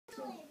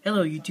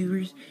Hello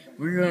YouTubers,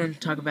 we're going to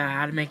talk about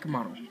how to make a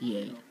model.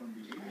 Yay.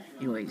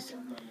 Anyways,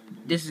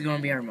 this is going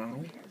to be our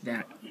model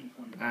that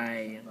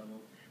I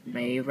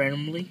made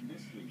randomly,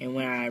 and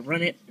when I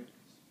run it,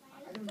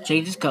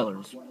 changes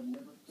colors.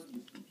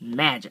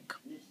 Magic.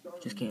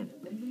 Just kidding.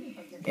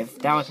 If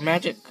that was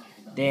magic,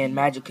 then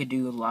magic could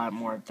do a lot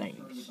more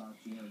things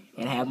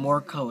and have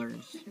more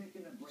colors.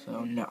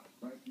 So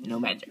no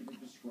magic.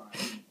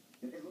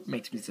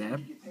 Makes me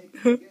sad.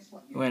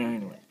 Well,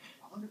 anyway.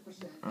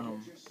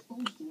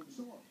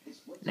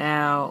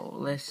 Now,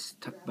 let's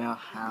talk about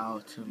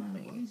how to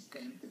make.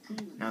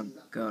 Now,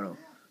 go to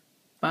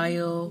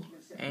File,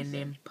 and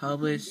then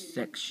Publish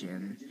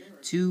section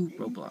to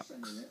Roblox.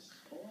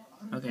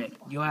 Okay,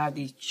 you'll have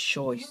these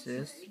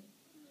choices.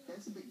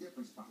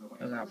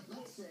 Okay.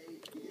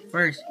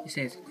 First, it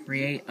says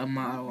Create a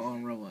model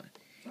on Roblox.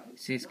 It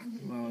says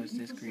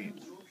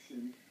Create.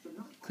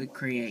 Click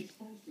Create.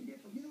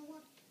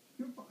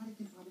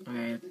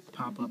 Okay,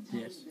 pop up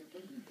this.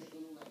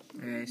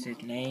 Okay, it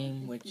says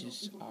Name, which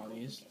is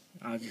obvious.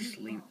 I'll just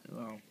leave it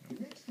alone.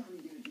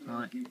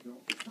 Alright.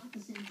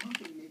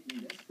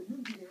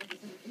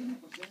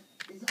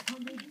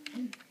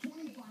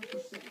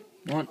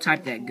 Won't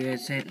type that good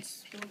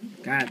since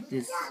got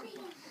this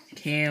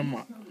cam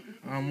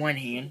on one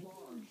hand.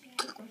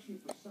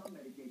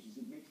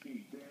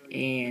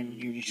 And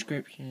your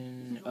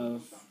description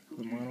of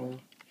the model.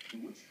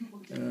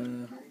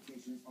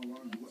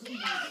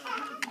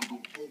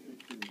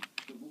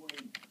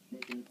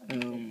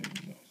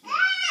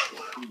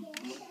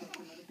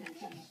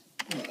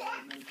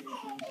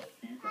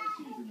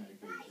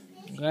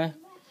 Okay.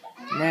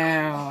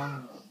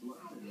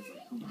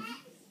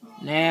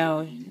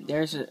 Now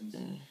there's a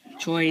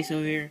choice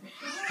over here.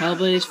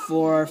 Publish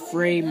for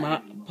free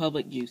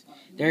public use.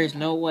 There is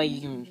no way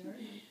you can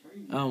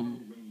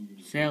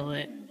sell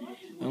it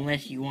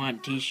unless you want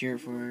a t-shirt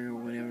for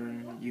whatever.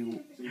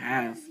 You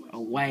have a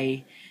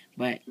way,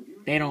 but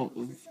they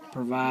don't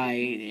provide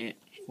it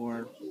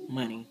for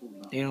money.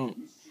 They don't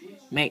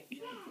let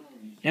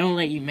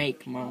you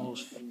make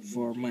models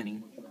for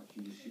money.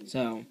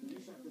 So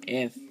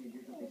if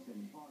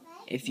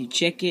you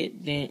check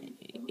it, then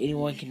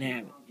anyone can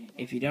have it.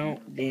 If you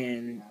don't,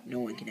 then no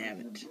one can have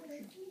it.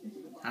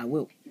 I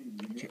will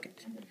check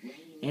it.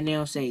 And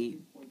they'll say,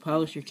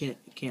 publish or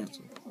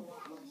cancel.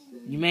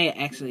 You may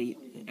actually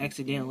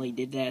accidentally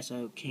did that,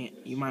 so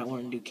you might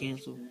want to do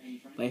cancel.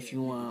 But if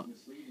you want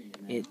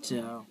it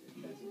to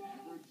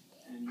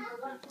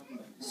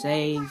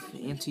save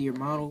into your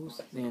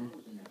models, then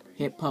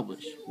hit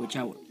publish, which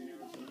I will.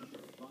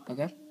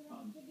 Okay?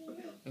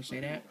 Let's say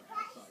that.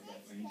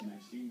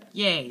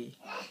 Yay!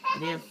 It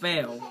didn't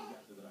fail.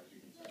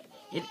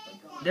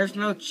 There's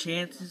no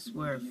chances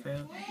where it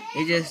failed.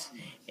 It just,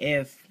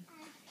 if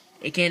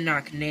it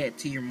cannot connect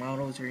to your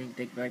models or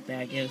anything like that,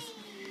 I guess,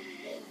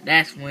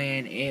 that's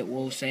when it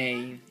will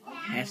say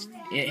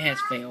it has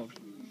failed.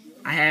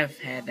 I have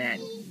had that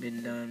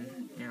been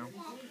done now.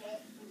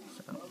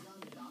 So,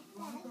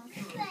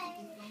 okay.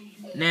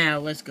 Now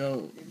let's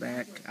go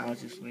back. I'll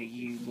just let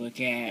you look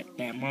at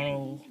that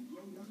model.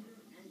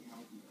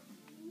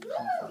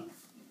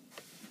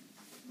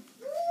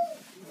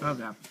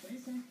 Okay.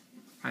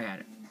 I got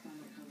it.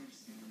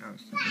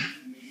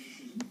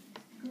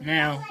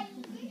 Now,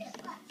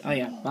 oh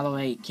yeah, by the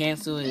way,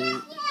 cancel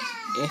it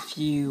if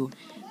you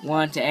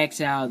want to X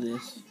out of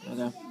this.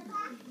 Okay.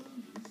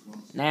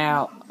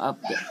 Now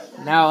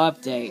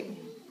update.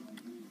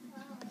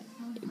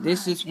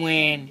 This is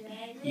when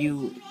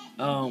you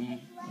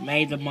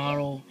made the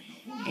model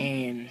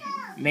and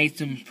made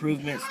some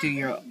improvements to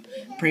your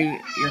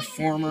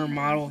former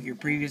model, your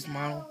previous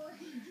model,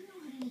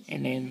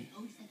 and then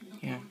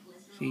yeah,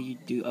 so you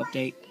do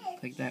update,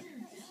 click that,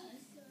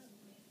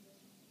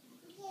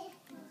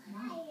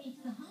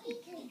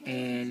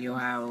 and you'll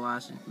have a lot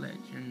of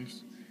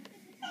selections.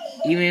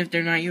 Even if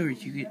they're not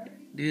yours, you could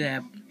do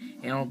that,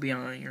 and it'll be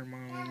on your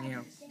model.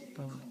 Yeah,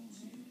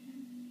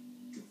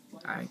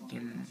 I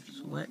can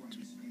select,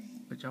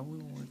 which I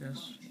will, I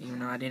guess, even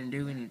though I didn't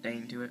do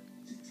anything to it.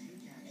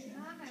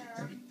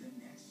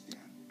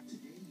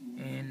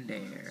 And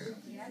there.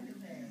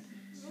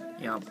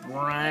 Yeah,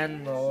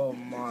 brand new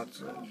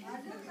model.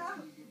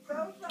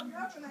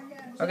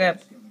 Okay,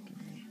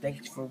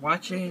 thanks for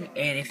watching,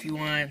 and if you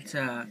want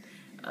to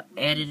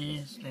edit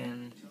this,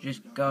 then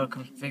just go to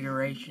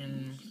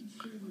configurations.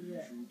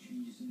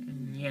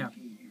 And yeah,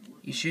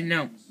 you should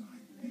know.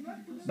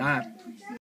 Bye.